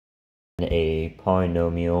a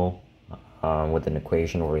polynomial with an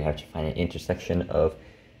equation where we have to find an intersection of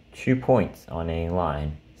 2 points on a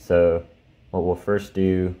line. So what we'll first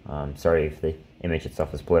do, sorry if the image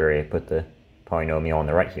itself is blurry, I put the polynomial on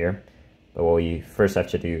the right here, but what we first have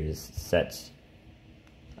to do is set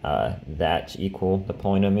that to equal the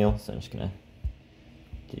polynomial. So I'm just going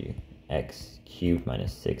to do x cubed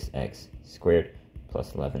minus 6x squared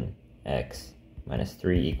plus 11x minus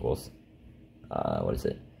 3 equals, what is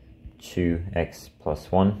it, 2x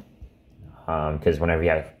plus 1. Because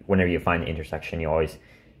whenever you find the intersection, you always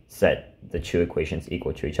set the two equations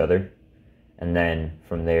equal to each other. And then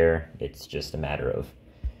from there, it's just a matter of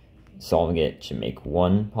solving it to make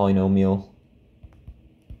one polynomial.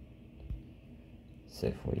 So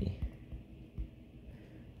if we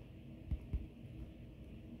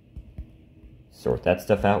sort that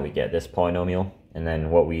stuff out, we get this polynomial. And then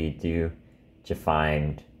what we do to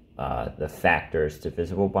find the factors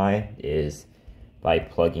divisible by is by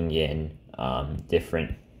plugging in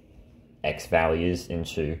different x values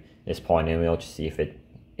into this polynomial to see if it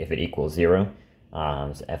equals 0.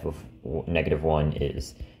 So f of -1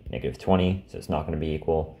 is -20, so it's not going to be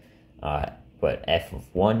equal. But f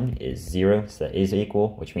of 1 is 0, so that is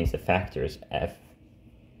equal, which means the factors f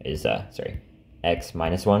is x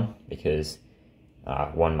minus 1, because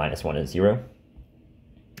 1 minus 1 is 0.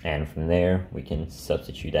 And from there, we can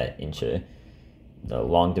substitute that into the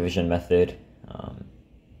long division method.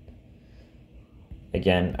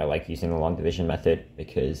 Again, I like using the long division method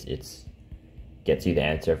because it gets you the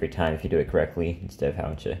answer every time if you do it correctly, instead of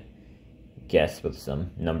having to guess with some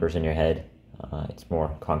numbers in your head. It's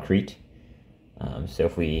more concrete. So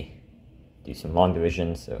if we do some long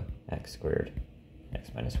division, so x squared, x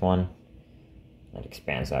minus 1, that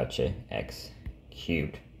expands out to x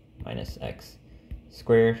cubed minus x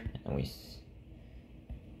squared, and we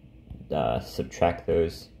subtract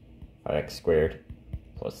those. 5x squared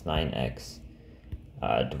plus 9x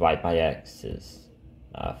divide by x is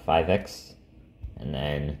 5x, and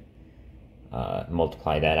then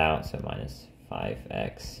multiply that out, so minus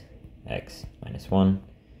 5x x minus 1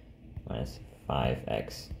 minus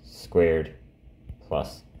 5x squared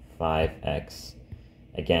plus 5x,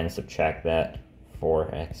 again subtract that,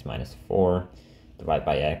 4x minus 4, divide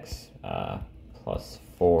by x plus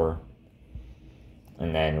 4,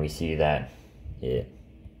 and then we see that it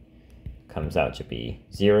comes out to be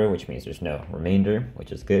 0, which means there's no remainder,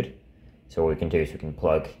 which is good. So what we can do is we can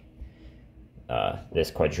plug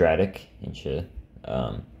this quadratic into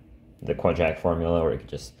the quadratic formula, or we could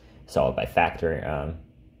just solve it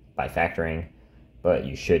by factoring, but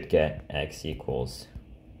you should get x equals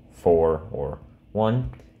 4 or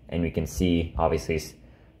 1, and we can see obviously it's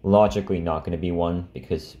logically not going to be 1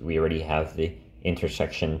 because we already have the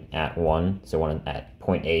intersection at 1. So at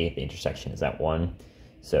point A, the intersection is at 1,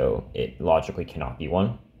 so it logically cannot be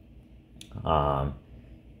 1.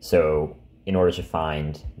 So in order to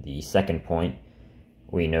find the second point,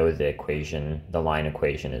 we know the line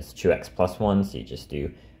equation is 2x plus 1, so you just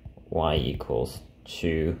do y equals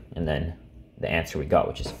 2, and then the answer we got,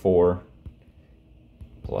 which is 4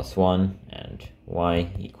 plus 1, and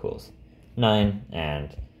y equals 9,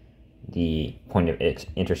 and the point of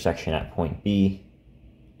intersection at point B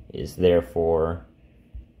is therefore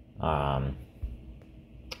 4,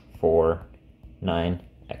 9,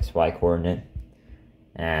 xy coordinate,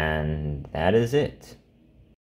 and that is it.